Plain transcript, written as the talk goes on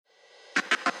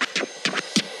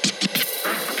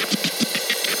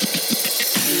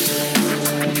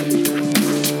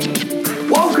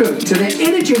Welcome to the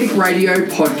Energetic Radio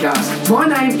Podcast. My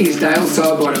name is Dale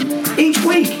Sidebottom. Each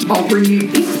week, I'll bring you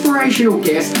inspirational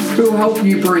guests who will help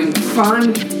you bring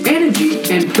fun, energy,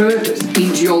 and purpose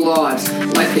into your lives.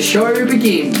 Let the show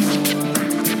begin.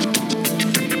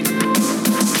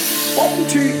 Welcome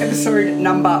to episode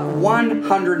number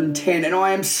 110, and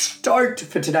I am stoked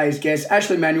for today's guest,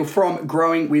 Ashley Manuel from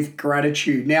Growing with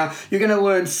Gratitude. Now, you're going to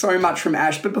learn so much from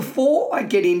Ash, but before I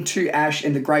get into Ash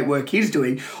and the great work he's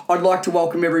doing, I'd like to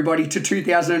welcome everybody to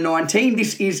 2019.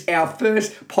 This is our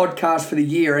first podcast for the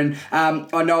year, and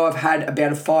I know I've had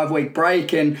about a 5-week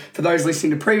break, and for those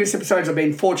listening to previous episodes, I've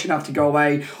been fortunate enough to go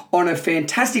away on a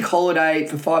fantastic holiday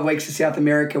for 5 weeks to South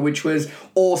America, which was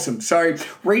awesome. So,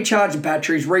 recharge the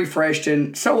batteries, refreshed,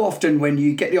 and so often when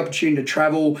you get the opportunity to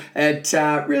travel, it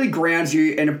really grounds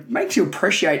you and it makes you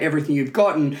appreciate everything you've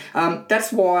got. And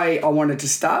that's why I wanted to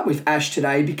start with Ash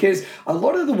today, because a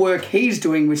lot of the work he's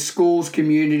doing with schools,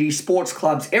 communities, sports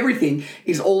clubs, everything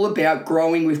is all about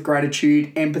growing with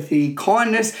gratitude, empathy,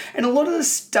 kindness, and a lot of the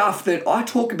stuff that I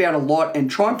talk about a lot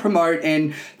and try and promote,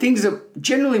 and things that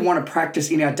generally want to practice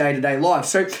in our day-to-day life.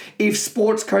 So if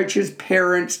sports coaches,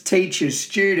 parents, teachers,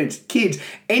 students, kids,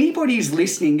 anybody who's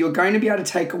listening, you're going to be able to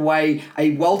take away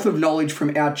a wealth of knowledge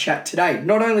from our chat today.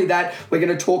 Not only that, we're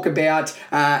going to talk about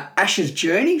Ash's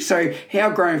journey, so how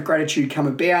Growing with Gratitude come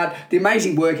about, the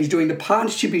amazing work he's doing, the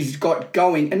partnership he's got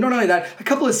going, and not only that, a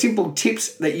couple of simple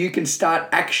tips that you can start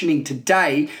actioning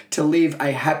today to live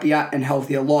a happier and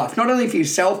healthier life, not only for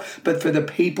yourself, but for the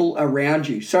people around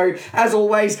you. So as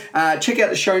always, check out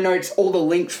the show notes. All the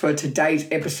links for today's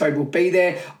episode will be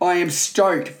there. I am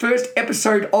stoked. First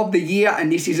episode of the year,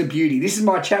 and this is a beauty. This is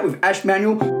my chat with Ash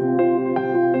Manuel.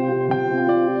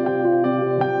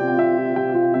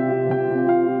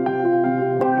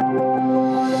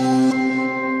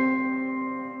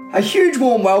 A huge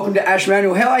warm welcome to Ash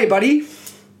Manuel. How are you, buddy?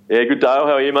 Yeah, good, Dale.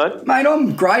 How are you, mate? Mate,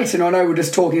 I'm great, and I know we were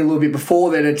just talking a little bit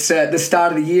before that it's the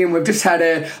start of the year and we've just had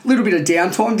a little bit of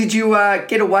downtime. Did you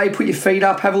get away, put your feet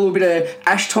up, have a little bit of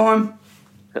Ash time?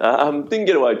 Didn't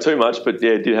get away too much, but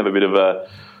yeah, did have a bit of a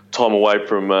time away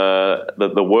from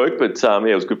the work. But yeah,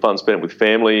 it was good fun spent with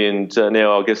family, and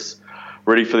now I guess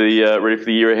ready for the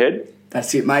year ahead.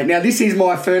 That's it, mate. Now this is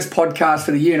my first podcast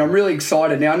for the year, and I'm really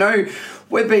excited. Now I know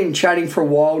we've been chatting for a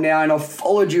while now, and I've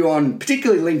followed you on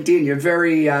particularly LinkedIn. You're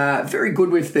very, very good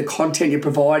with the content you're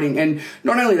providing, and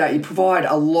not only that, you provide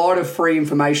a lot of free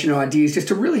information and ideas just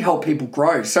to really help people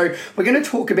grow. So we're going to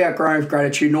talk about Growing with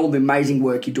Gratitude and all the amazing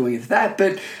work you're doing with that.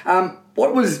 But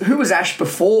who was Ash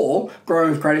before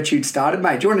Growing with Gratitude started,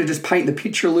 mate? Do you want to just paint the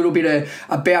picture a little bit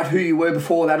about who you were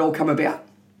before that all come about?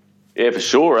 Yeah, for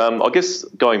sure. I guess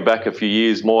going back a few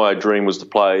years, my dream was to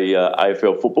play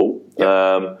AFL football.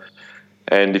 Yep.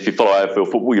 And if you follow AFL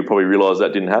football, you'll probably realise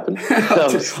that didn't happen.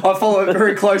 I follow it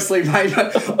very closely, mate.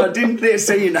 I didn't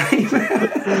see your name.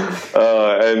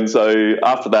 And so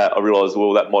after that, I realised,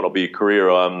 well, that might not be a career.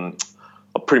 I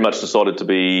pretty much decided to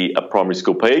be a primary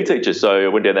school PE teacher. So I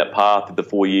went down that path, did the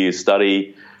 4 years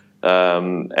study,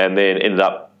 and then ended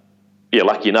up,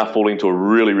 lucky enough, falling into a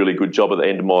really, really good job at the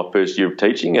end of my first year of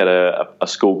teaching at a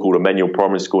school called Emmanuel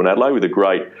Primary School in Adelaide with a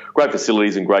great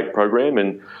facilities and great program,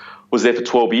 and was there for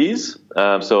 12 years. So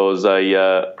I was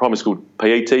a primary school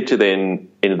PE teacher, then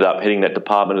ended up heading that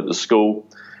department at the school.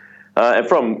 And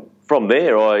from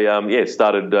there, I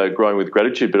started Growing with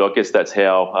Gratitude. But I guess that's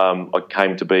how I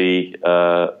came to be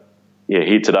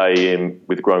here today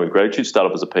with Growing with Gratitude. Started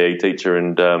off as a PE teacher,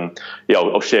 and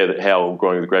I'll share how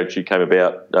Growing with Gratitude came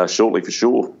about shortly for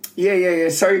sure. Yeah.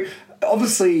 So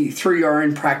obviously through your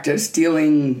own practice,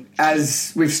 dealing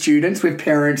with students, with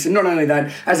parents, and not only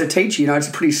that, as a teacher, it's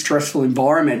a pretty stressful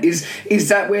environment. Is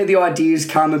that where the ideas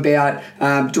come about,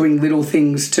 doing little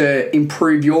things to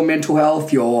improve your mental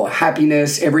health, your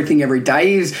happiness, everything every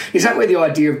day? Is that where the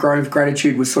idea of Growing with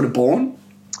Gratitude was sort of born?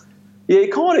 Yeah,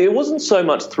 kind of. It wasn't so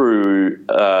much through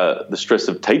the stress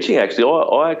of teaching, actually.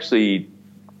 I actually,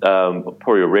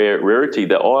 probably a rarity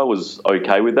that I was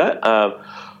okay with that.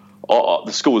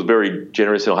 The school was very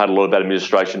generous, and I had a lot of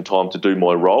administration time to do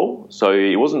my role. So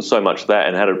it wasn't so much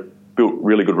that, and built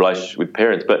really good relationship with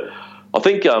parents. But I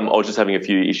think I was just having a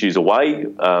few issues away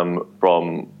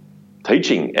from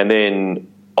teaching. And then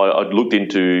I looked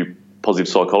into positive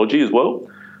psychology as well,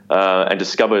 and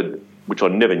discovered, which I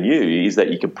never knew, is that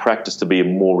you can practice to be a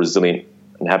more resilient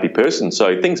and happy person.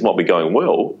 So things might be going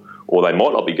well, or they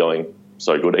might not be going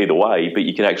so good either way, but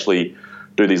you can actually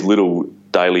do these little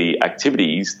daily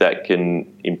activities that can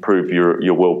improve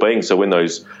your well-being. So when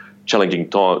those challenging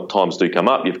times do come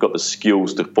up, you've got the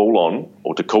skills to fall on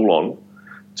or to call on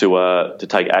to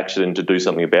take action and to do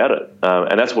something about it.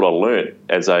 And that's what I learned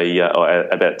as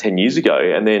about 10 years ago.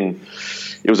 And then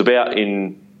it was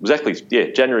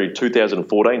January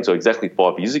 2014, so exactly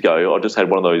 5 years ago, I just had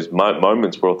one of those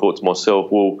moments where I thought to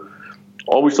myself, well,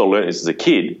 I wish I learned this as a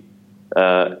kid.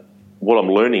 What I'm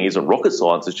learning isn't rocket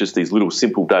science, it's just these little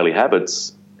simple daily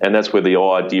habits, and that's where the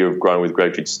idea of Growing with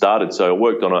Gratitude started. So I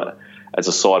worked on it as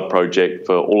a side project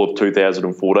for all of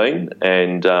 2014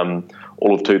 and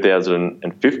all of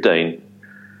 2015,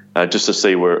 just to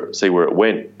see where it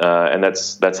went, and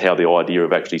that's how the idea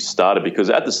of actually started.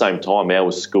 Because at the same time,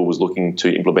 our school was looking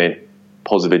to implement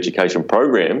positive education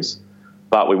programs,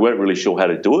 but we weren't really sure how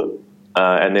to do it.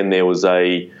 And then there was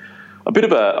a bit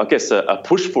of a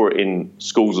push for it in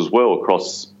schools as well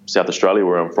across South Australia,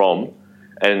 where I'm from,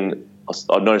 and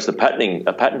I noticed a pattern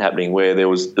happening where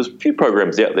there's a few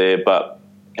programs out there, but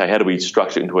okay, how do we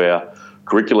structure it into our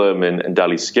curriculum and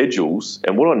daily schedules?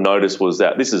 And what I noticed was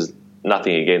that this is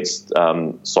nothing against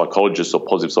psychologists or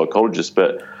positive psychologists,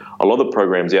 but a lot of the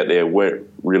programs out there weren't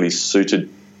really suited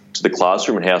to the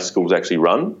classroom and how schools actually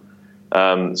run.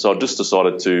 So I just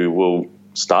decided to,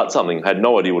 start something. I had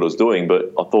no idea what I was doing,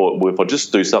 but I thought, well, if I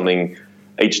just do something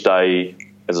each day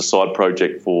as a side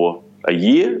project for a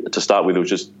year, to start with,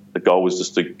 the goal was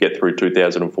just to get through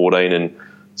 2014 and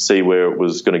see where it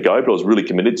was going to go, but I was really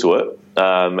committed to it,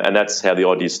 and that's how the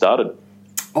idea started.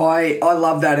 I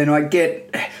love that, and I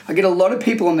get a lot of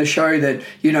people on the show that,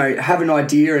 have an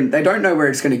idea and they don't know where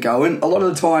it's going to go, and a lot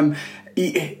of the time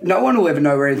no one will ever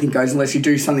know where anything goes unless you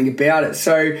do something about it.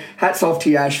 So hats off to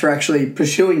you, Ash, for actually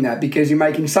pursuing that, because you're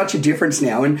making such a difference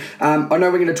now. And I know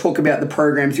we're going to talk about the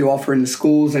programs you offer in the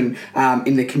schools and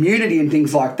in the community and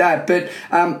things like that. But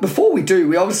before we do,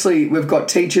 we've got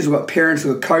teachers, we've got parents,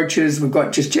 we've got coaches, we've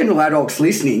got just general adults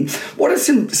listening. What are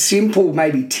some simple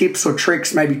maybe tips or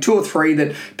tricks, maybe 2 or 3,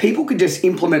 that people could just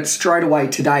implement straight away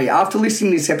today? After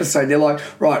listening to this episode, they're like,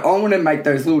 right, I want to make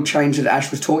those little changes that Ash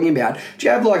was talking about. Do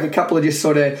you have like a couple of just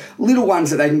sort of little ones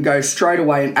that they can go straight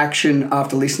away in action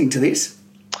after listening to this?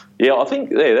 Yeah, I think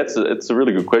it's a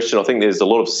really good question. I think there's a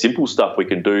lot of simple stuff we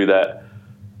can do that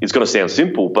is going to sound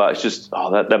simple, but it's just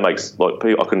that makes, like,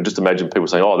 I can just imagine people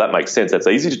saying, that makes sense, that's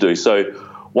easy to do. So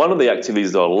one of the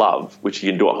activities that I love, which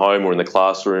you can do at home or in the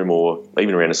classroom or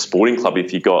even around a sporting club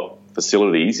if you've got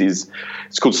facilities,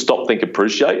 it's called Stop, Think,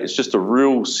 Appreciate. It's just a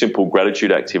real simple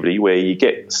gratitude activity where you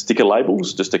get sticker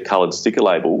labels, just a coloured sticker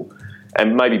label,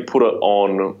 and maybe put it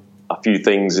on a few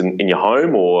things in your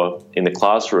home or in the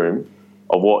classroom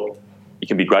of what you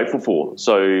can be grateful for.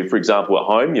 So, for example, at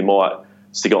home, you might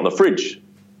stick it on the fridge,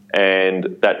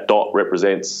 and that dot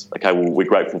represents, okay, well, we're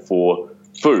grateful for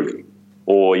food.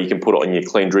 Or you can put it on your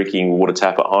clean drinking water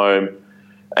tap at home.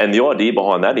 And the idea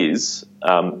behind that is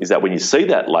that when you see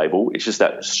that label, it's just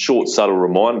that short, subtle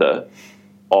reminder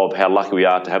of how lucky we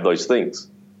are to have those things.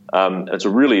 And it's a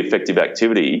really effective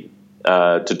activity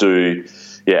to do,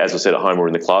 as I said, at home or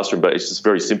in the classroom, but it's just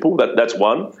very simple. That's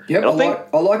one. Yep,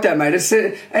 I like that, mate.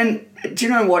 And do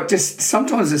you know what? Just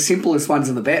sometimes the simplest ones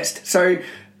are the best. So,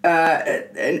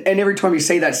 and every time you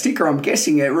see that sticker, I'm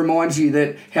guessing it reminds you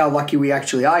that how lucky we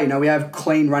actually are. We have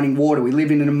clean running water. We live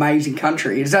in an amazing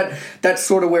country. Is that's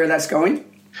sort of where that's going?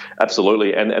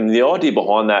 Absolutely. And the idea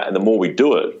behind that, and the more we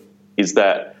do it, is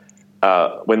that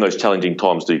when those challenging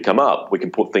times do come up, we can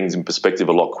put things in perspective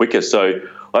a lot quicker. So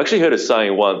I actually heard a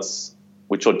saying once,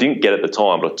 which I didn't get at the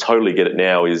time, but I totally get it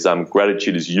now, is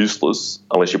gratitude is useless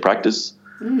unless you practice.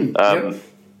 Yep.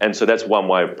 And so that's one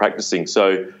way of practicing.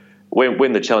 So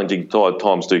when the challenging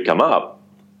times do come up,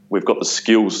 we've got the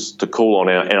skills to call on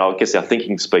and I guess our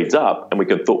thinking speeds up, and we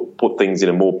can put things in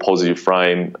a more positive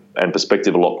frame and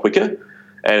perspective a lot quicker.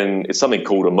 And it's something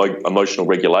called emotional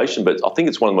regulation, but I think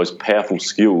it's one of the most powerful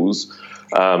skills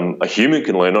a human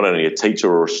can learn, not only a teacher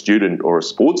or a student or a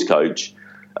sports coach,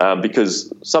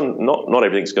 because not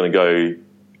everything's going to go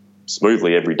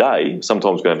smoothly every day.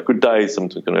 Sometimes we're going to have good days,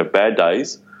 sometimes we're going to have bad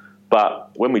days.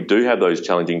 But when we do have those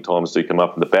challenging times do come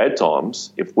up and the bad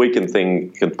times, if we can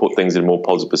put things in a more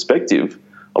positive perspective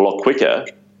a lot quicker,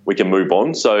 we can move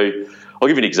on. So I'll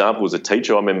give you an example. As a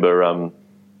teacher, I remember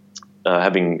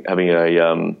having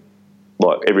a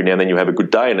like every now and then you have a good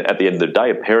day, and at the end of the day,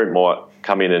 a parent might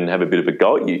come in and have a bit of a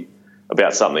go at you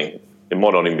about something. It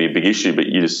might not even be a big issue, but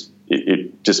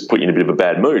it just put you in a bit of a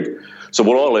bad mood. So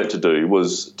what I learned to do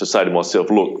was to say to myself,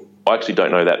 look, I actually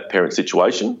don't know that parent's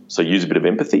situation, so use a bit of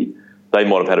empathy. They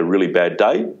might have had a really bad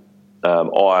day. They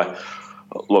might have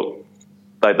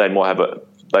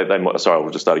I'll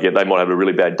just start again. They might have a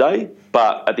really bad day,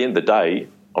 but at the end of the day,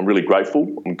 I'm really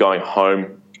grateful. I'm going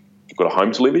home. I've got a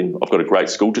home to live in. I've got a great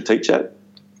school to teach at.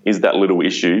 Is that little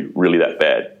issue really that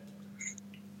bad?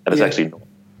 And it's actually not.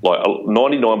 like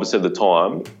 99% of the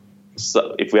time,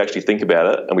 so if we actually think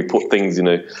about it and we put things in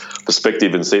a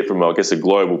perspective and see it from, I guess, a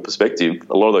global perspective,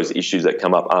 a lot of those issues that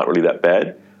come up aren't really that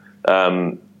bad.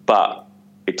 But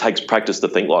it takes practice to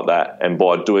think like that. And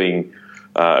by doing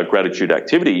a gratitude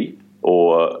activity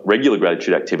or regular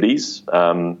gratitude activities,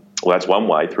 well, that's one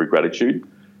way through gratitude.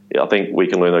 I think we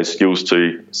can learn those skills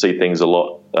to see things a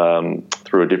lot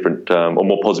through a different or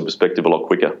more positive perspective a lot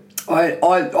quicker.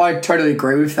 I totally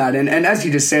agree with that. And as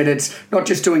you just said, it's not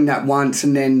just doing that once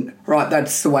and then, right,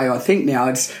 that's the way I think now.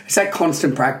 It's that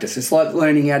constant practice. It's like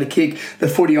learning how to kick the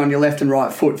footy on your left and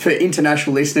right foot. For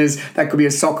international listeners, that could be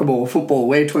a soccer ball, football.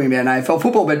 We're talking about AFL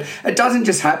football, but it doesn't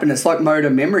just happen. It's like motor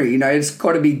memory. It's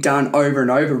got to be done over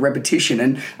and over, repetition.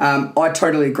 And I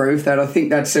totally agree with that. I think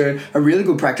that's a really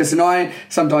good practice. And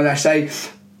sometimes I say,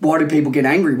 why do people get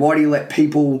angry? Why do you let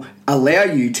people allow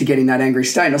you to get in that angry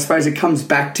state? And I suppose it comes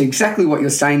back to exactly what you're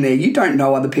saying there. You don't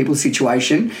know other people's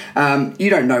situation. You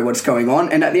don't know what's going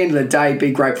on. And at the end of the day,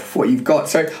 be grateful for what you've got.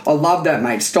 So I love that,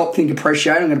 mate. Stop, think,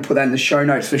 appreciate. I'm going to put that in the show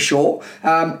notes for sure.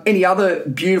 Any other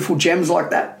beautiful gems like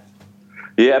that?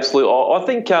 Yeah, absolutely. I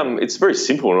think it's very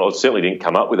simple, and I certainly didn't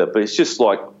come up with it, but it's just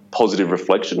like positive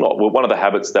reflection. Well, one of the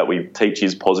habits that we teach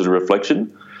is positive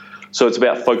reflection. So it's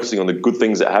about focusing on the good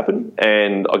things that happen.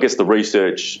 And I guess the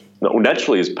research,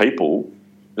 naturally as people,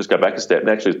 just go back a step,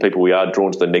 naturally as people, we are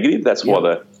drawn to the negative. That's why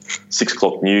the 6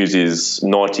 o'clock news is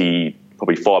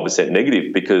 5%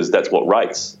 negative, because that's what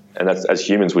rates. And that's, as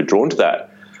humans, we're drawn to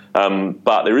that.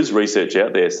 But there is research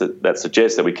out there that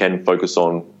suggests that we can focus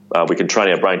on, we can train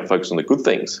our brain to focus on the good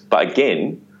things. But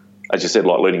again, as you said,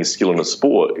 like learning a skill in a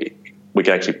sport, we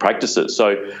can actually practice it.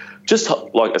 So just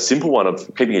like a simple one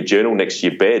of keeping a journal next to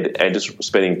your bed and just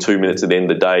spending 2 minutes at the end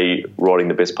of the day writing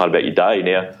the best part about your day.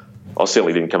 Now, I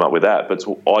certainly didn't come up with that, but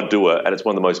I do it, and it's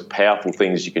one of the most powerful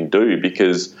things you can do,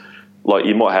 because like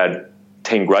you might have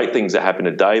 10 great things that happen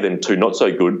a day, then 2 not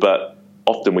so good, but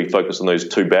often we focus on those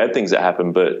 2 bad things that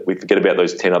happen, but we forget about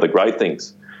those 10 other great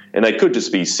things. And they could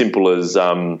just be simple as,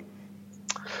 like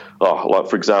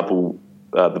for example,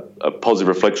 a positive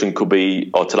reflection could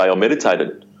be, today I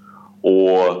meditated,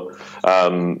 or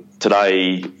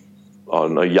today, I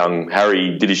don't know, young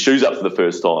Harry did his shoes up for the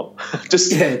first time.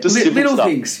 just little stuff.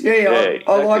 Things. Yeah, exactly.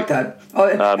 I like that.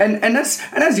 And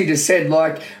as you just said,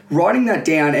 like writing that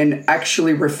down and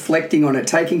actually reflecting on it,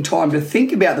 taking time to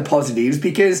think about the positives,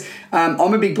 because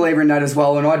I'm a big believer in that as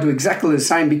well, and I do exactly the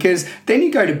same, because then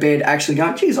you go to bed actually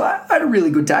going, geez, I had a really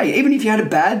good day. Even if you had a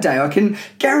bad day, I can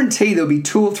guarantee there'll be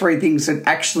 2 or 3 things that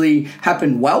actually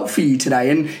happened well for you today.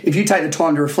 And if you take the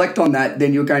time to reflect on that,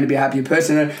 then you're going to be a happier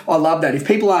person. And I love that. If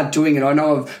people aren't doing it, I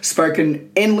know I've spoken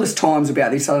endless times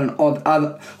about this on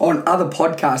other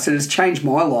podcasts, and it's changed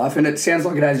my life, and it sounds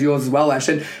like it has yours as well, Ash.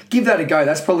 And give that a go.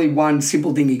 That's probably one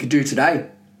simple thing you could do today.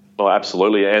 Oh,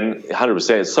 absolutely. And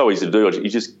 100%. It's so easy to do. You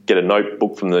just get a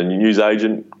notebook from the news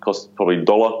agent, costs probably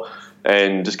 $1,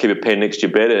 and just keep a pen next to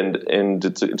your bed, and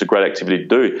it's a great activity to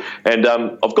do. And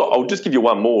I'll just give you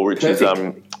one more, which Perfect.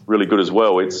 Is really good as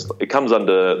well. It comes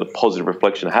under the positive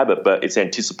reflection habit, but it's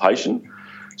anticipation.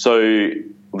 So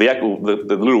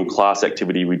the little class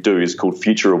activity we do is called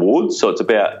Future Rewards. So it's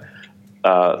about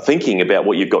thinking about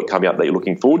what you've got coming up that you're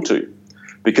looking forward to,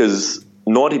 because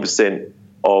 90%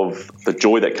 of the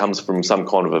joy that comes from some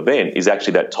kind of event is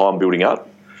actually that time building up.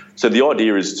 So the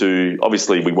idea is to,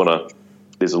 obviously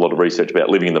there's a lot of research about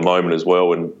living in the moment as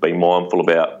well, and being mindful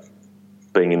about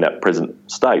being in that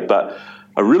present state. But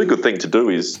a really good thing to do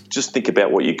is just think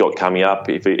about what you've got coming up,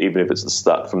 even if it's at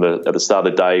the start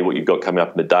of the day, what you've got coming up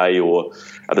in the day, or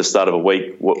at the start of a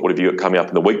week, what have you got coming up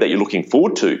in the week that you're looking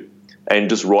forward to, and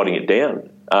just writing it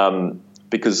down.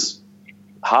 Because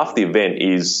half the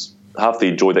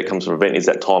joy that comes from an event is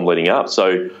that time leading up.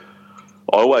 So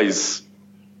I always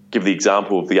give the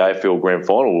example of the AFL Grand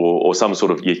Final, or some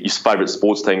sort of your favourite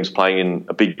sports teams playing in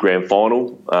a big Grand Final,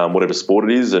 whatever sport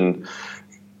it is, and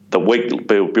the week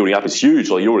building up is huge.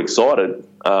 Like, you're excited,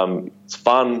 it's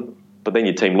fun, but then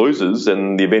your team loses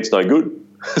and the event's no good.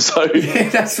 So yeah,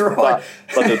 that's right.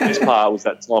 But the best part was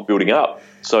that time building up.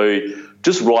 So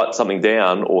just write something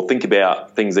down or think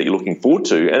about things that you're looking forward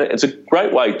to, and it's a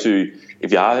great way to,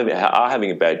 if you are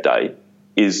having a bad day,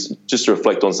 is just to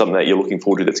reflect on something that you're looking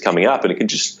forward to that's coming up, and it can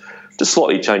just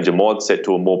slightly change your mindset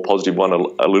to a more positive one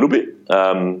a little bit.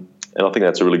 And I think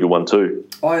that's a really good one too.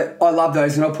 I love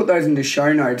those, and I'll put those in the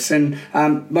show notes. And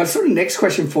my sort of next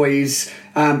question for you is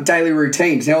daily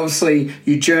routines. Now, obviously,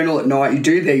 you journal at night, you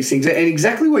do these things, and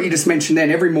exactly what you just mentioned then,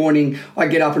 every morning I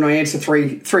get up and I answer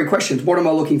three questions. What am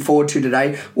I looking forward to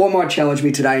today? What might challenge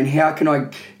me today? And how can I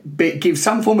give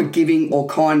some form of giving or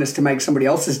kindness to make somebody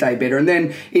else's day better. And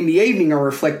then in the evening, I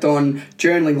reflect on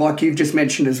journaling, like you've just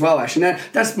mentioned as well, Ash. And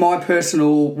that's my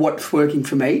personal what's working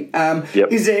for me.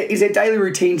 Yep. Is there daily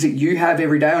routines that you have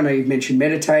every day? I know you've mentioned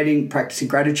meditating, practicing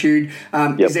gratitude.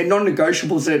 Yep. Is there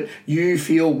non-negotiables that you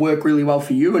feel work really well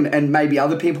for you and maybe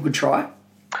other people could try?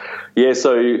 Yeah,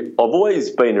 so I've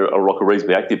always been a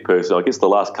reasonably active person. I guess the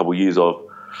last couple of years I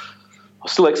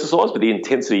still exercise, but the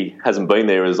intensity hasn't been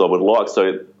there as I would like.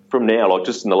 So from now, like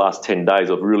just in the last 10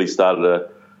 days, I've really started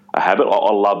a habit.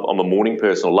 I'm a morning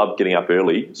person. I love getting up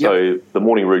early. So Yep. the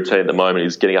morning routine at the moment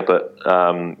is getting up at,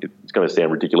 it's going to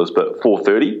sound ridiculous, but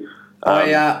 4:30.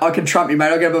 I can trump you,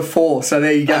 mate. I get up at 4, so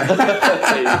there you go.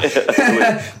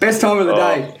 Best time of the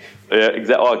day. Yeah,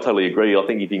 exactly. I totally agree. I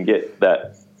think if you can get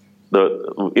that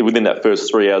within that first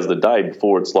 3 hours of the day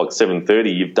before it's like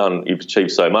 7:30, you've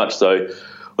achieved so much. So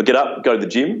I'll get up, go to the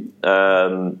gym,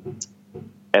 and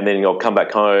then I'll come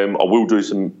back home. I will do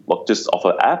some, like just off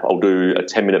an app, I'll do a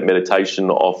 10-minute meditation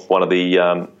off one of the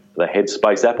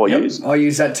Headspace app I use. I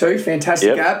use that too.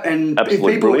 Fantastic app. And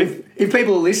if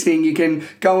people are listening, you can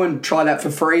go and try that for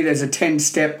free. There's a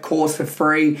 10-step course for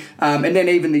free. And then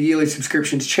even the yearly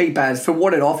subscription's cheap as for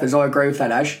what it offers. I agree with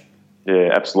that, Ash.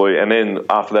 Yeah, absolutely. And then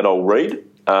after that, I'll read.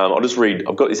 I'll just read.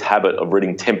 I've got this habit of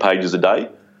reading 10 pages a day.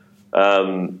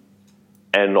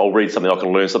 And I'll read something I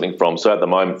can learn something from. So at the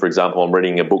moment, for example, I'm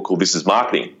reading a book called This Is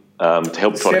Marketing to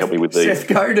help me with the... Seth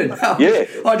Godin. Yeah.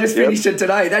 I just finished it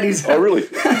today. That is... Oh, really?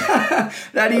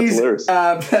 That is...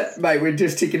 mate, we're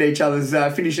just finishing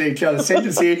each other's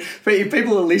sentence here. But if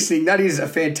people are listening, that is a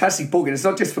fantastic book. And it's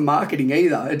not just for marketing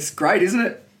either. It's great, isn't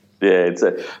it? Yeah,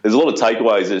 there's a lot of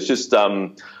takeaways. It's just...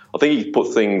 I think you can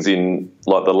put things in,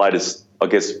 like the latest, I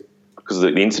guess, because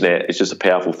of the internet, it's just a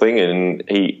powerful thing. And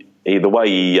the way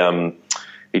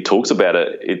he talks about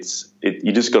it,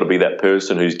 you just got to be that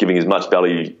person who's giving as much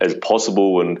value as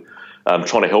possible and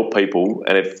trying to help people.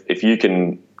 And if you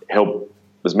can help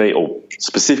as many, or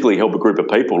specifically help a group of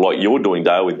people like you're doing,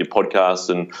 Dale, with your podcasts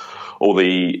and all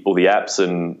the apps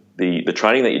and the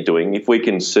training that you're doing, if we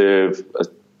can serve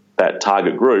that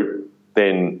target group,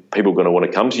 then people are going to want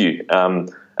to come to you.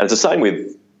 And it's the same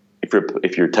with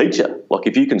if you're a teacher. Like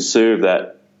if you can serve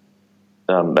that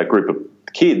group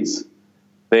of kids,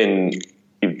 then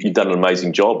you've done an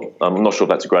amazing job. I'm not sure if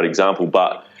that's a great example,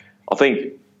 but I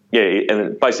think, yeah,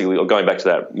 and basically going back to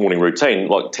that morning routine,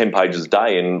 like 10 pages a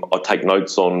day, and I take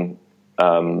notes on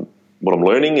what I'm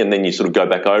learning, and then you sort of go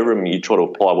back over them and you try to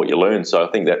apply what you learn. So I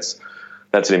think that's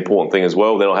an important thing as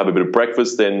well. Then I'll have a bit of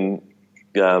breakfast, then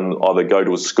either go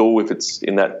to a school if it's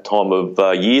in that time of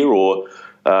year, or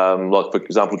like for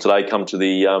example today, come to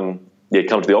the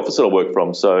office that I work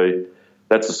from. So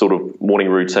that's the sort of morning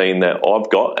routine that I've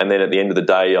got. And then at the end of the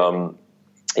day,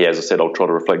 as I said, I'll try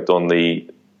to reflect on the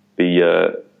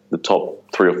top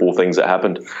 3 or 4 things that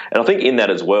happened. And I think in that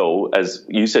as well, as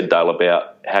you said, Dale,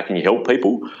 about how can you help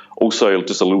people, also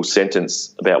just a little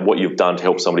sentence about what you've done to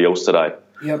help somebody else today.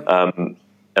 Yep. And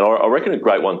I reckon a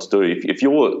great one to do, if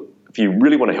you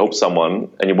really want to help someone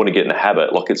and you want to get in a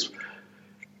habit, like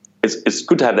it's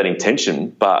good to have that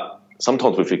intention, but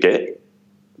sometimes we forget.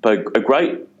 But a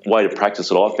great way to practice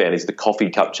that I found is the coffee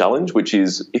cup challenge, which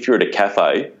is if you're at a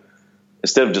cafe,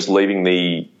 instead of just leaving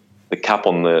the cup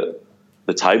on the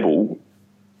table,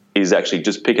 is actually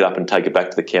just pick it up and take it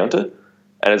back to the counter.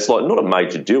 And it's like not a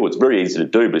major deal. It's very easy to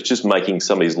do, but it's just making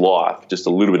somebody's life just a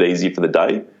little bit easier for the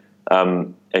day.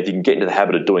 And if you can get into the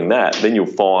habit of doing that, then you'll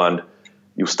find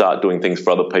you'll start doing things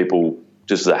for other people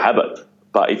just as a habit.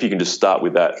 But if you can just start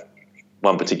with that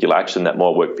one particular action that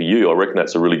might work for you, I reckon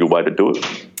that's a really good way to do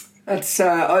it. That's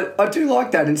I do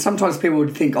like that, and sometimes people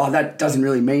would think, oh, that doesn't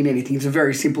really mean anything. It's a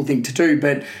very simple thing to do,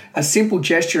 but a simple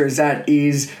gesture as that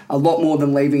is a lot more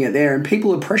than leaving it there, and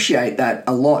people appreciate that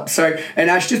a lot. So,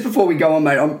 and Ash, just before we go on,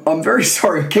 mate, I'm very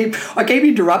sorry. I keep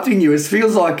interrupting you. It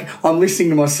feels like I'm listening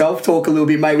to myself talk a little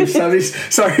bit, mate. So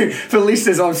for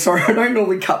listeners, I'm sorry. I don't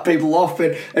normally cut people off,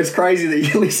 but it's crazy that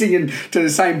you're listening to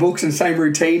the same books and same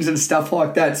routines and stuff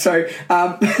like that. So,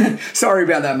 sorry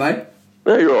about that, mate.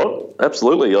 No, you're right.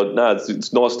 Absolutely.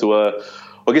 It's nice to,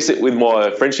 I guess with my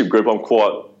friendship group, I'm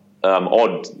quite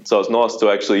odd. So it's nice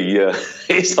to actually hear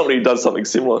somebody who does something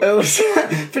similar. It was,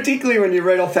 particularly when you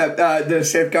read off that the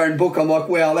Seth Godin book, I'm like,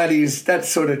 wow, that's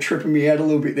sort of tripping me out a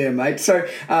little bit there, mate. So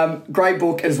great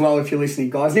book as well if you're listening,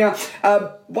 guys. Now,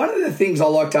 one of the things I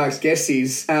like to ask guests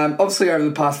is, obviously over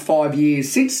the past 5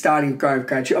 years, since starting Growing with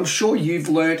Gratitude, I'm sure you've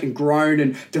learnt and grown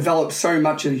and developed so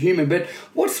much as a human, but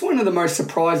what's one of the most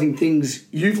surprising things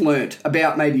you've learnt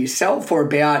about maybe yourself or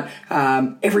about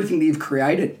everything that you've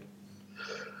created?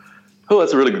 Oh,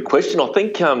 that's a really good question. I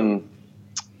think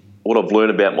what I've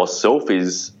learned about myself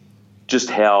is just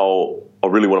how I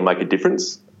really want to make a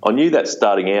difference. I knew that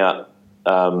starting out,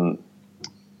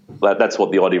 that's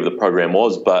what the idea of the program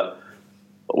was, but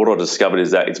what I discovered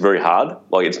is that it's very hard.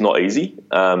 Like, it's not easy.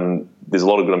 There's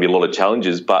going to be a lot of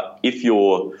challenges, but if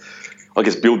you're, I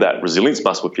guess, build that resilience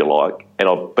muscle, if you like, and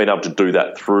I've been able to do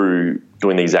that through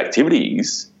doing these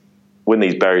activities, when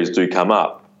these barriers do come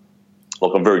up,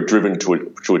 like, I'm very driven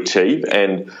to achieve.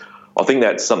 And I think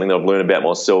that's something that I've learned about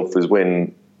myself is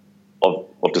when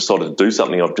I've decided to do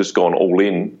something, I've just gone all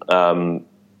in.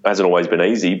 It hasn't always been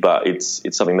easy, but it's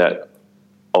something that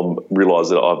I've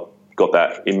realised that I've got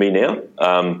that in me now,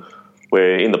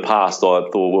 where in the past I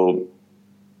thought, well,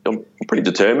 I'm pretty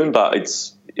determined, but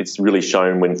it's really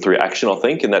shown when through action, I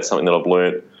think, and that's something that I've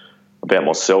learned about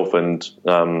myself. And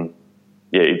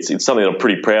it's something that I'm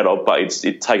pretty proud of, but it's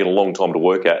taken a long time to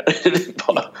work at.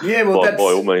 Yeah, well, by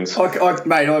all means.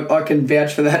 I can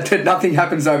vouch for that nothing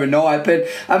happens overnight. But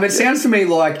it sounds to me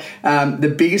like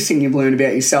the biggest thing you've learned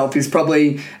about yourself is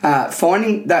probably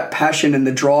finding that passion and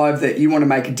the drive that you want to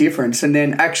make a difference, and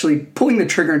then actually pulling the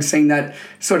trigger and seeing that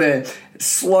sort of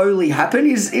slowly happen.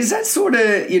 Is that sort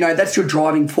of, that's your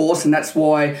driving force, and that's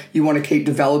why you want to keep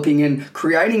developing and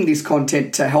creating this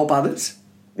content to help others?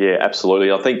 Yeah,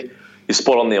 absolutely. I think you're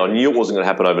spot on there. I knew it wasn't going to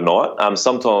happen overnight.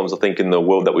 Sometimes I think in the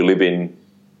world that we live in,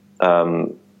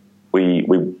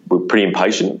 we're pretty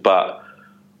impatient, but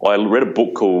I read a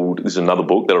book called, this is another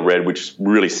book that I read which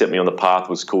really set me on the path,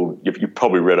 was called, you've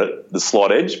probably read it, The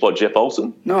Slight Edge by Jeff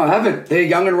Olson. No, I haven't. There you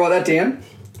go, I'm going to write that down.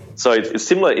 So it's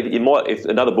similar, if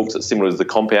another book that's similar is The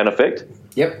Compound Effect.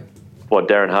 Yep. By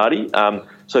Darren Hardy.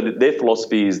 So their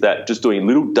philosophy is that just doing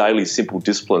little daily simple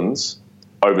disciplines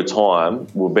over time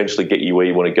will eventually get you where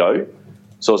you want to go.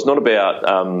 So it's not about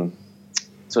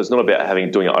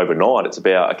doing it overnight. It's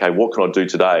about, okay, what can I do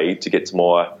today to get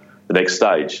to the next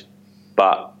stage?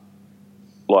 But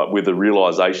like with the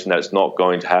realisation that it's not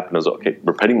going to happen, as I keep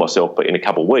repeating myself, but in a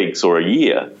couple of weeks or a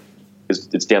year,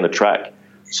 it's down the track.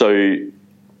 So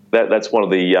that's one of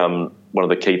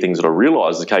the key things that I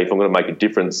realised. Okay, if I'm going to make a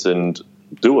difference and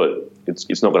do it,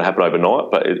 it's not going to happen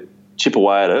overnight, but chip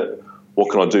away at it. What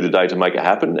can I do today to make it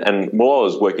happen? And while I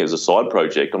was working as a side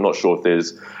project, I'm not sure if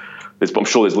I'm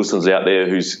sure there's listeners out there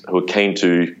who are keen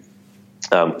to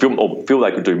feel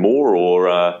they could do more,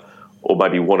 or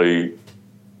maybe want to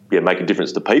make a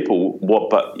difference to people.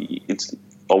 But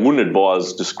I wouldn't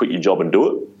advise just quit your job and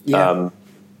do it. Yeah.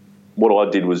 What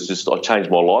I did was I changed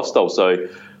my lifestyle. So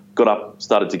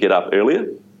started to get up earlier.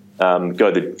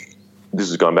 This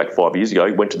is going back 5 years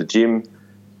ago. Went to the gym,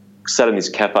 sat in this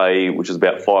cafe, which is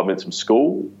about 5 minutes from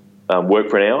school. Work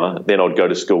for an hour, then I'd go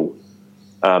to school.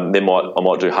 Then I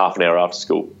might do half an hour after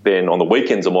school. Then on the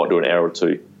weekends, I might do an hour or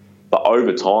two. But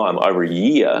over time, over a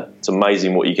year, it's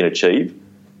amazing what you can achieve.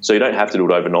 So you don't have to do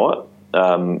it overnight.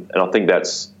 And I think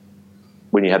that's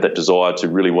when you have that desire to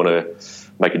really want to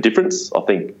make a difference. I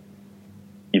think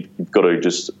you've got to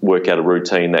just work out a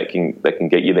routine that can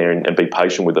get you there and be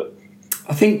patient with it.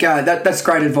 I think that's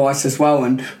great advice as well,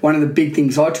 and one of the big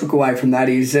things I took away from that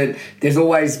is that there's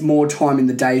always more time in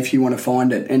the day if you want to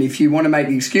find it, and if you want to make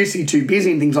the excuse that you're too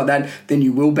busy and things like that, then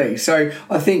you will be. So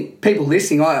I think people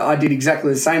listening, I did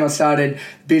exactly the same. I started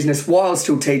business while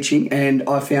still teaching, and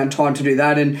I found time to do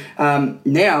that, and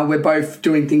now we're both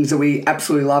doing things that we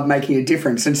absolutely love, making a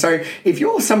difference. And so if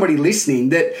you're somebody listening,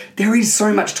 that there is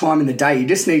so much time in the day, you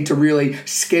just need to really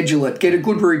schedule it, get a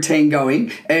good routine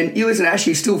going, and you listen, Ash,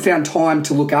 you still found time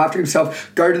to look after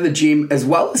himself, go to the gym as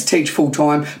well as teach full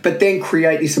time, but then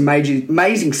create this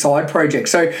amazing side project.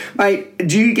 So, mate,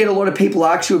 do you get a lot of people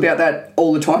ask you about that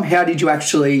all the time? How did you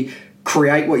actually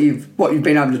create what you've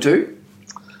been able to do?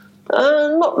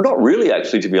 Not really,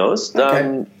 actually, to be honest.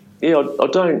 Okay. I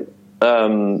don't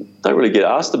really get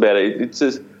asked about it. It's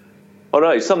just, I don't know,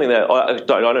 it's something that I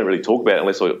don't really talk about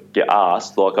unless I get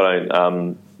asked. Like, I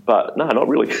don't. But no, not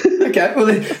really. Okay, well,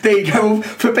 there you go. Well,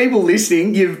 for people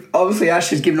listening, Ash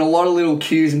has given a lot of little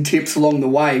cues and tips along the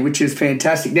way, which is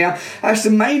fantastic. Now, Ash,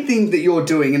 the main thing that you're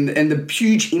doing and the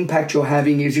huge impact you're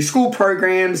having is your school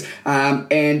programs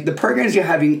and the programs you're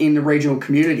having in the regional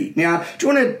community. Now, do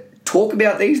you want to talk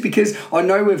about these? Because I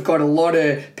know we've got a lot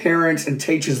of parents and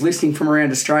teachers listening from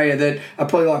around Australia that are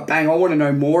probably like, bang, I want to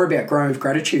know more about Growing with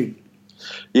Gratitude.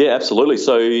 Yeah, absolutely.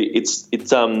 So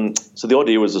so the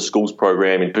idea was a schools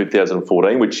program in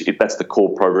 2014, which that's the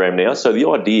core program now. So the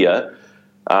idea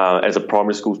as a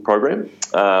primary schools program,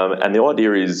 and the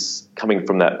idea is coming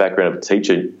from that background of a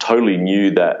teacher, totally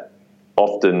knew that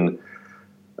often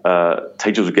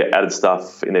teachers would get added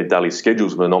stuff in their daily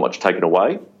schedules when not much taken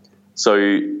away. So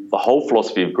the whole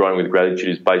philosophy of Growing with Gratitude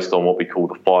is based on what we call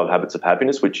the 5 habits of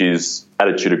happiness, which is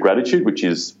attitude of gratitude, which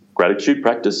is gratitude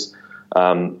practice,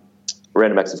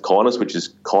 random acts of kindness, which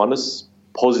is kindness,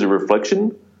 positive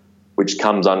reflection, which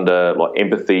comes under like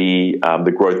empathy,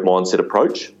 the growth mindset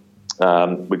approach.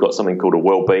 We've got something called a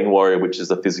wellbeing warrior, which is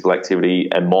the physical activity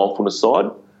and mindfulness side.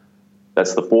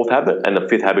 That's the fourth habit. And the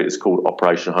fifth habit is called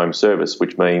Operation Home Service,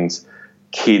 which means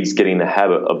kids getting the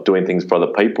habit of doing things for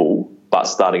other people, but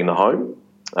starting in the home.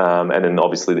 And then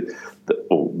obviously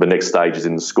the next stage is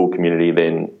in the school community,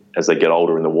 then as they get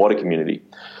older in the wider community.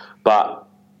 But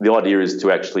the idea is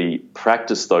to actually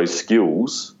practice those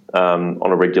skills on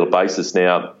a regular basis.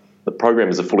 Now, the program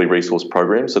is a fully resourced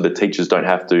program, so the teachers don't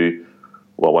have to,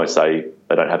 well, I won't say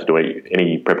they don't have to do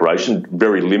any preparation,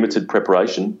 very limited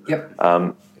preparation. Yep.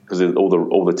 Because all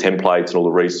the templates and all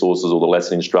the resources, all the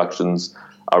lesson instructions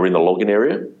are in the login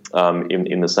area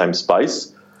in the same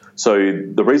space. So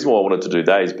the reason why I wanted to do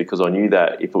that is because I knew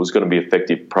that if it was going to be an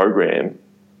effective program,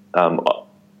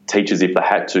 teachers, if they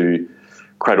had to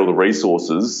create all the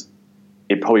resources,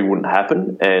 it probably wouldn't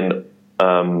happen. And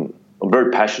I'm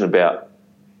very passionate about,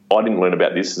 I didn't learn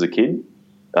about this as a kid,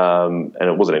 and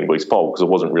it wasn't anybody's fault because it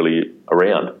wasn't really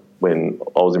around when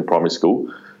I was in primary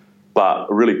school.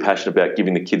 But really passionate about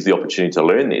giving the kids the opportunity to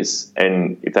learn this.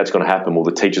 And if that's going to happen, well,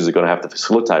 the teachers are going to have to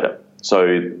facilitate it.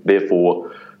 So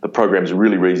therefore, the program is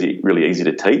really easy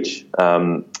to teach.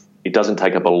 It doesn't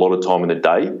take up a lot of time in the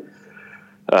day.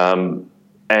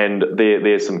 And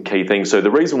there's some key things. So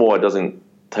the reason why it doesn't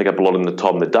take up a lot of the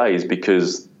time in the day is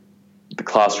because the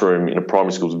classroom in a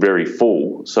primary school is very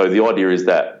full. So the idea is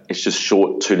that it's just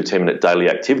short 2 to 10 minute daily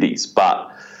activities. But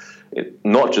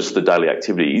not just the daily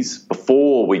activities.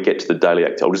 Before we get to the daily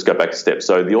activity, I'll just go back a step.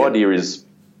 So the idea is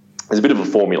there's a bit of a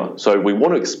formula. So we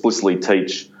want to explicitly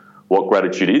teach what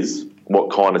gratitude is,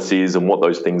 what kindness is, and what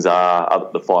those things are,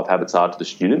 the 5 habits are to the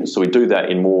students. So we do that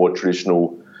in more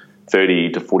traditional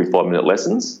 30 to 45-minute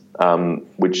lessons,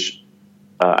 which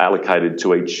are allocated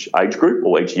to each age group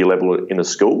or each year level in a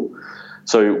school.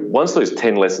 So once those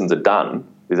 10 lessons are done,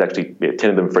 there's actually 10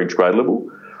 of them for each grade level,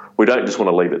 we don't just want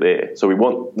to leave it there. So we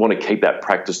want to keep that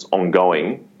practice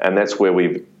ongoing, and that's where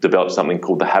we've developed something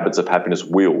called the Habits of Happiness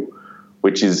Wheel,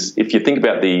 which is, if you think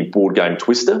about the board game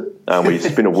Twister, where you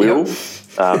spin a wheel,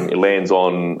 it lands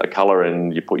on a colour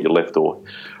and you put your left or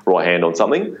right hand on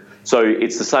something. So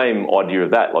it's the same idea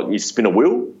of that. Like you spin a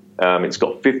wheel, it's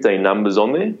got 15 numbers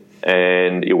on there,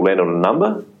 and it will land on a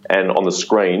number, and on the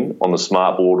screen, on the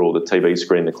smart board or the TV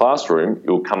screen in the classroom,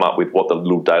 you'll come up with what the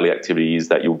little daily activity is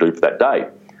that you'll do for that day.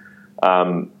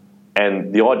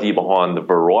 And the idea behind the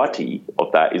variety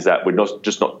of that is that we're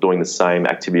not doing the same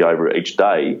activity over each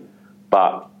day,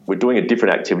 but we're doing a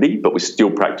different activity, but we're still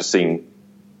practicing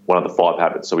one of the 5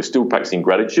 habits. So we're still practicing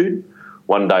gratitude.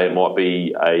 One day it might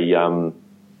be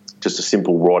just a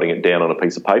simple writing it down on a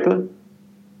piece of paper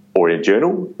or in a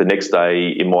journal. The next day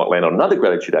it might land on another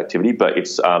gratitude activity, but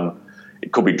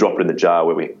it could be dropped in the jar,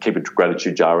 where we keep a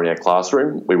gratitude jar in our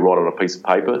classroom. We write on a piece of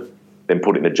paper, then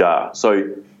put it in the jar.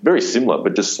 So very similar,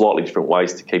 but just slightly different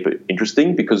ways to keep it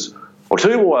interesting. Because I'll tell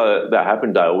you why that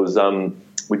happened, Dale, was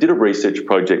we did a research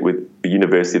project with the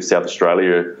University of South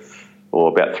Australia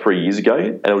about 3 years ago,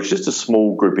 and it was just a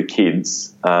small group of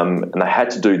kids, and they had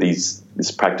to do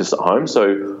this practice at home.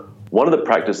 So one of the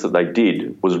practice that they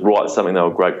did was write something they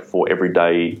were grateful for every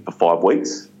day for 5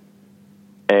 weeks,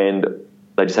 and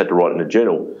they just had to write it in a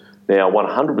journal. Now,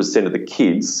 100% of the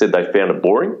kids said they found it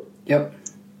boring. Yep.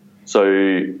 So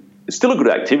it's still a good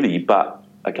activity, but,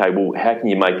 okay, well, how can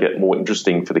you make it more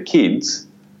interesting for the kids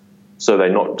so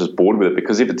they're not just bored with it?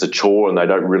 Because if it's a chore and they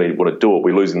don't really want to do it,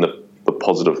 we're losing the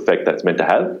positive effect that's meant to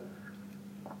have.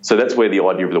 So that's where the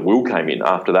idea of the wheel came in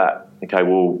after that. Okay,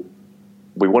 well,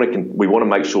 we want to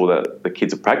make sure that the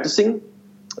kids are practicing.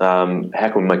 How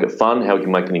can we make it fun? How can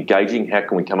we make it engaging? How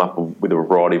can we come up with a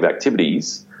variety of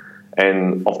activities?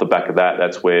 And off the back of that,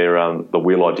 that's where the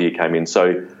wheel idea came in.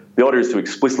 So the idea is to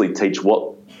explicitly teach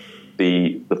what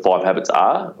the 5 habits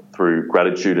are through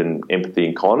gratitude and empathy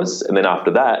and kindness. And then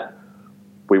after that,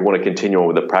 we want to continue on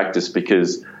with the practice,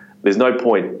 because there's no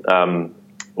point,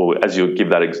 or as you gave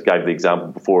the example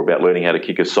before about learning how to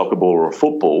kick a soccer ball or a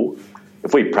football,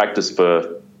 if we practice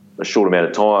for a short amount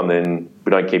of time, then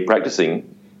we don't keep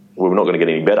practicing, we're not going to get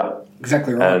any better.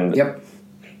 Exactly right. And yep.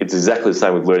 It's exactly the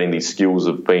same with learning these skills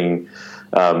of being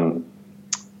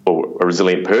or a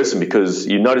resilient person, because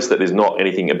you notice that there's not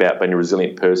anything about being a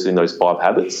resilient person in those 5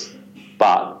 habits,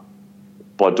 but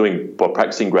by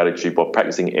practicing gratitude, by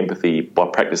practicing empathy, by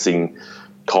practicing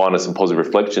kindness and positive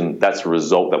reflection, that's the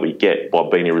result that we get by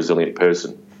being a resilient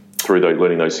person through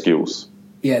learning those skills.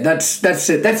 Yeah, that's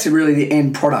it. That's really the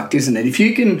end product, isn't it? If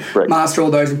you can Correct. master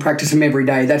all those and practice them every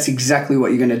day, that's exactly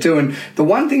what you're going to do. And the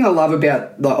one thing I love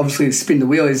about, like, obviously, spin the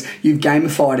wheel is you've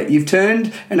gamified it. You've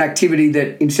turned an activity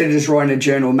that instead of just writing a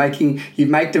journal, you've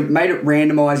made it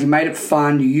randomized, you made it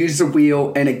fun, you use the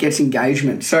wheel, and it gets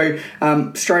engagement. So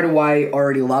straight away, I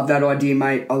already love that idea,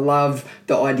 mate. I love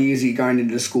the ideas that you're going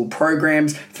into the school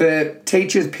programs. For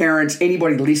teachers, parents,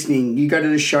 anybody listening, you go to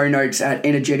the show notes at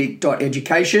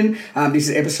energetic.education. This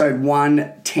is episode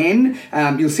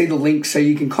 110. You'll see the link so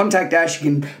you can contact Ash,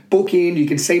 you can book in, you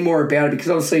can see more about it, because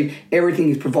obviously everything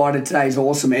is provided today is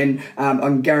awesome, and I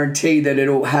can guarantee that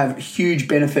it'll have huge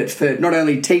benefits for not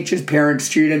only teachers, parents,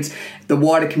 students, the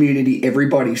wider community,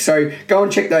 everybody. So go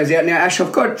and check those out. Now, Ash,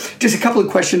 I've got just a couple of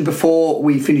questions before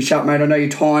we finish up, mate. I know your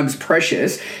time's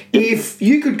precious. If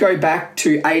you could go back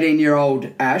to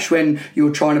 18-year-old Ash when you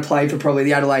were trying to play for probably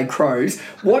the Adelaide Crows,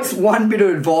 what's one bit of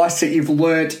advice that you've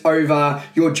learnt over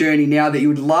your journey now that you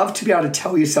would love to be able to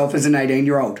tell yourself as an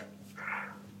 18-year-old?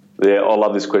 Yeah, I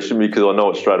love this question because I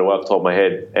know it straight away off the top of my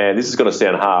head. And this is going to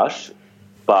sound harsh,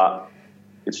 but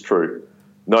it's true.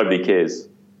 Nobody cares.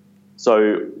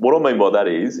 So what I mean by that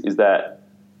is that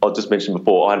I just mentioned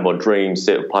before, I had my dream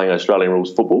set of playing Australian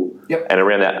rules football. Yep. And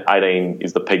around that 18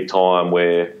 is the peak time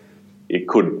where it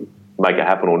could make it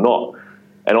happen or not.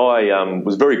 And I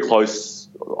was very close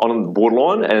on the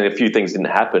borderline, and a few things didn't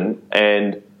happen.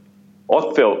 And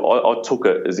I felt I took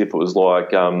it as if it was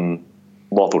like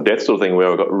life or death sort of thing,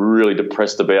 where I got really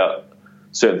depressed about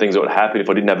certain things that would happen.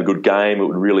 If I didn't have a good game, it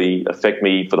would really affect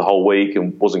me for the whole week,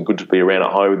 and wasn't good to be around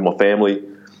at home with my family.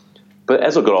 But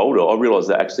as I got older, I realised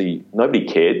that actually nobody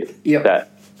cared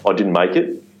that I didn't make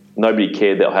it. Nobody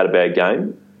cared that I had a bad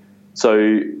game.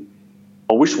 So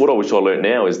what I wish I learnt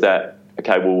now is that,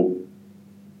 okay, well,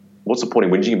 what's the point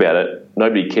in whinging about it?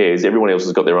 Nobody cares. Everyone else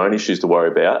has got their own issues to worry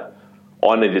about.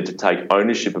 I needed to take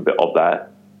ownership of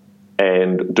that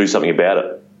and do something about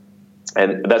it.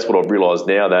 And that's what I've realised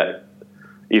now, that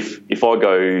if I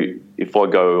go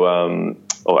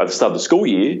or at the start of the school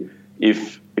year,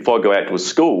 if I go out to a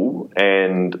school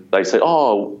and they say,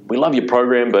 oh, we love your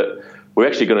program, but we're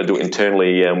actually going to do it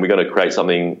internally and we're going to create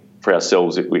something for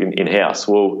ourselves in-house.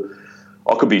 Well,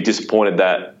 I could be disappointed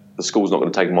that the school's not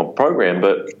going to take my program,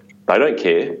 but they don't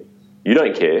care. You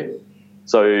don't care.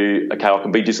 So, okay, I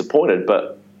can be disappointed,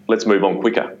 but let's move on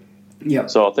quicker. Yeah.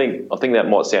 So I think that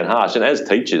might sound harsh. And as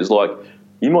teachers, like,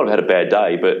 you might have had a bad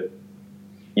day, but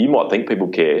you might think people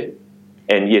care.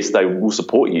 And yes, they will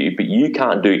support you, but you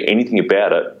can't do anything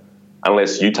about it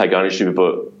unless you take ownership of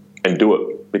it and do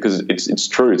it, because it's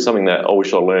true. It's something that I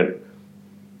wish I learned,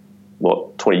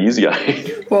 20 years ago.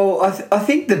 Well, I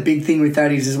think the big thing with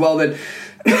that is as well that,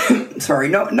 sorry,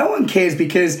 no one cares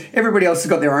because everybody else has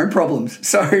got their own problems.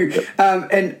 So,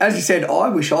 and as you said, I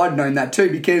wish I'd known that too,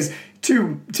 because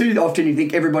too often you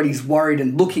think everybody's worried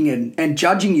and looking and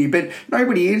judging you, but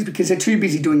nobody is, because they're too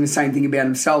busy doing the same thing about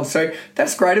themselves. So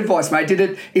that's great advice, mate.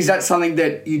 Is that something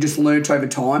that you just learnt over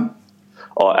time?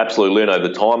 I absolutely learned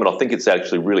over time, and I think it's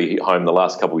actually really hit home the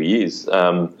last couple of years.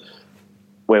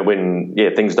 When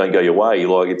things don't go your way,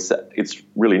 like it's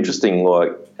really interesting.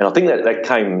 Like, and I think that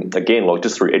came again, like,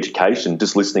 just through education,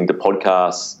 just listening to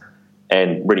podcasts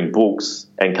and reading books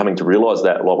and coming to realise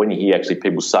that, like, when you hear actually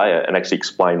people say it and actually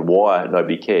explain why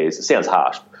nobody cares, it sounds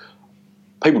harsh.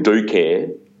 People do care,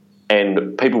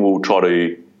 and people will try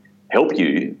to help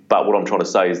you, but what I'm trying to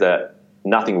say is that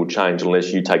nothing will change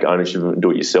unless you take ownership of it and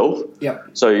do it yourself. Yeah.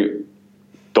 So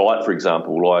diet, for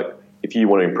example, like, if you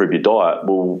want to improve your diet,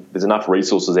 well, there's enough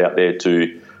resources out there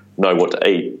to know what to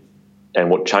eat and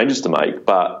what changes to make,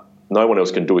 but no one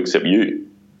else can do it except you.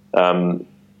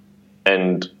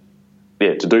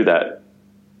 To do that,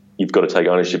 you've got to take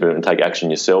ownership of it and take action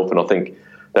yourself. And I think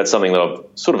that's something that I've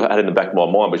sort of had in the back of my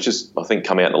mind, but it's just, I think,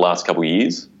 come out in the last couple of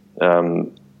years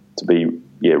to be,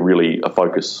 really a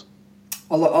focus.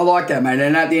 I like that, mate.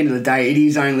 And at the end of the day, it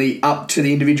is only up to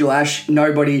the individual, Ash.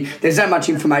 There's that much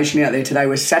information out there today.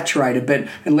 We're saturated, but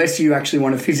unless you actually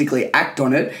want to physically act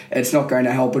on it, it's not going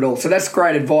to help at all. So that's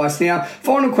great advice. Now,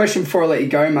 final question before I let you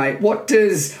go, mate. What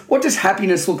does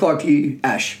happiness look like to you,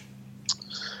 Ash?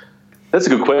 That's a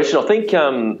good question. I think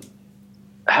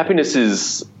happiness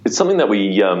it's something that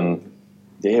we I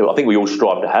think we all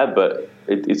strive to have, but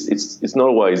it's not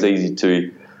always easy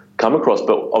to come across.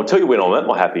 But I'll tell you when I'm at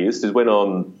my happiest is when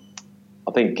I'm,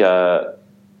 I think,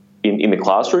 in the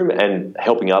classroom and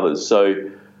helping others.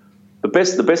 So the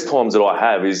best times that I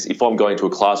have is if I'm going to a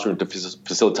classroom to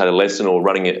facilitate a lesson or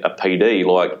running a PD,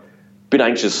 like, a bit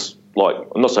anxious, like,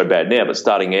 I'm not so bad now, but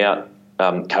starting out,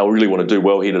 okay, I really want to do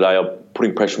well here today. I'm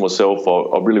putting pressure on myself.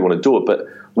 I really want to do it. But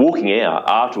walking out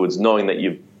afterwards, knowing that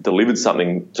you've delivered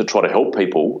something to try to help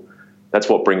people, that's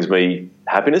what brings me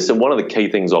happiness. And one of the key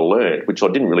things I learned, which I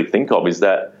didn't really think of, is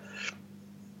that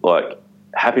like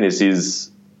happiness is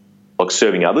like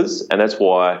serving others, and that's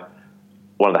why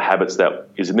one of the habits that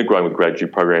is in the Growing with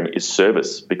Gratitude program is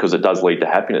service, because it does lead to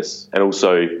happiness. And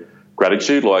also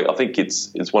gratitude, like I think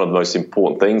it's one of the most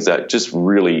important things, that just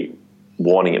really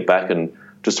winding it back and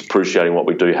just appreciating what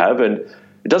we do have. And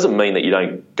it doesn't mean that you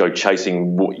don't go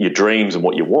chasing your dreams and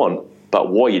what you want,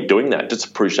 but while you're doing that, just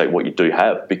appreciate what you do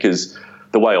have. Because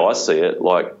the way I see it,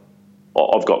 like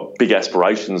I've got big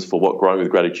aspirations for what Growing with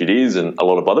Gratitude is and a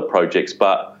lot of other projects,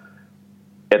 but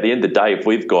at the end of the day, if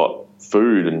we've got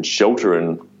food and shelter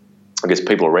and I guess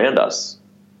people around us,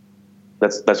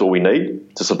 that's all we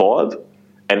need to survive,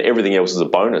 and everything else is a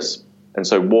bonus. And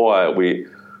so while we've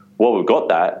got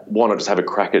that, why not just have a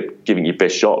crack at giving your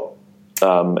best shot?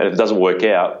 And if it doesn't work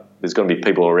out, there's going to be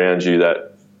people around you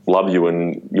that love you,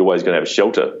 and you're always going to have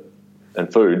shelter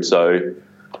and food. So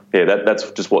yeah,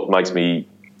 that's just what makes me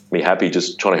happy,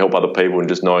 just trying to help other people and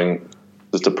just knowing,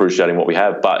 just appreciating what we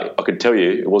have. But I can tell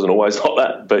you it wasn't always like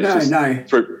that. But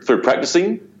through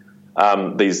practicing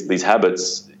these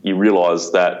habits, you realise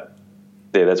that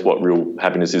that's what real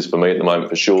happiness is for me at the moment,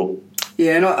 for sure.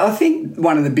 Yeah, and I think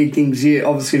one of the big things you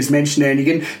obviously just mentioned there, and you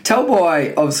can tell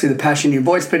by obviously the passion in your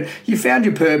voice, but you found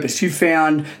your purpose. You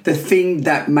found the thing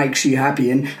that makes you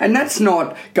happy. And that's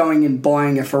not going and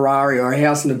buying a Ferrari or a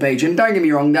house on the beach. And don't get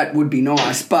me wrong, that would be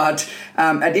nice. But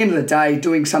at the end of the day,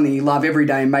 doing something you love every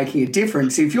day and making a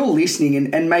difference, if you're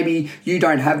listening and maybe you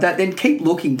don't have that, then keep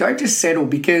looking. Don't just settle,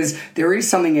 because there is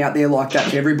something out there like that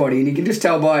for everybody. And you can just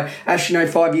tell by Ash,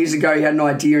 5 years ago, he had an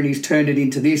idea and he's turned it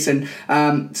into this. And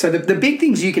so the big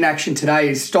things you can action today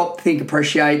is stop, think,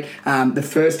 appreciate. The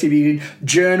first tip you did,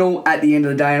 journal at the end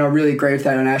of the day, and I really agree with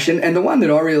that on Ash. And the one that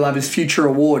I really love is future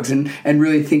awards, and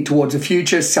really think towards the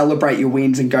future, celebrate your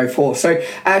wins and go forth. So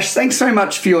Ash, thanks so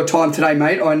much for your time today,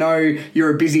 mate. I know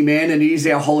you're a busy man and it is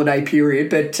our holiday period,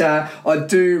 but I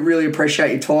do really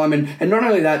appreciate your time, and not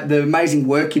only that, the amazing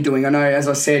work you're doing. I know, as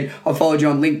I said, I followed you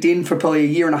on LinkedIn for probably a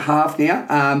year and a half now,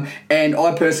 and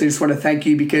I personally just want to thank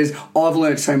you because I've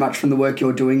learned so much from the work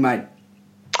you're doing, mate.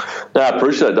 No, I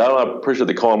appreciate it, Dale. I appreciate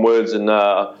the kind words, and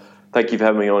thank you for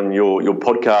having me on your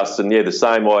podcast. And yeah, the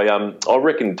same. I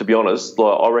reckon, to be honest,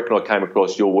 I came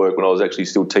across your work when I was actually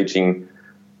still teaching,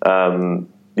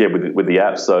 with the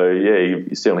app. So yeah,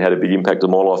 you certainly had a big impact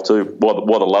on my life too.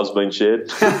 While the love's been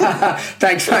shared.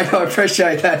 Thanks, mate. I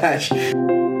appreciate that,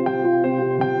 Ash.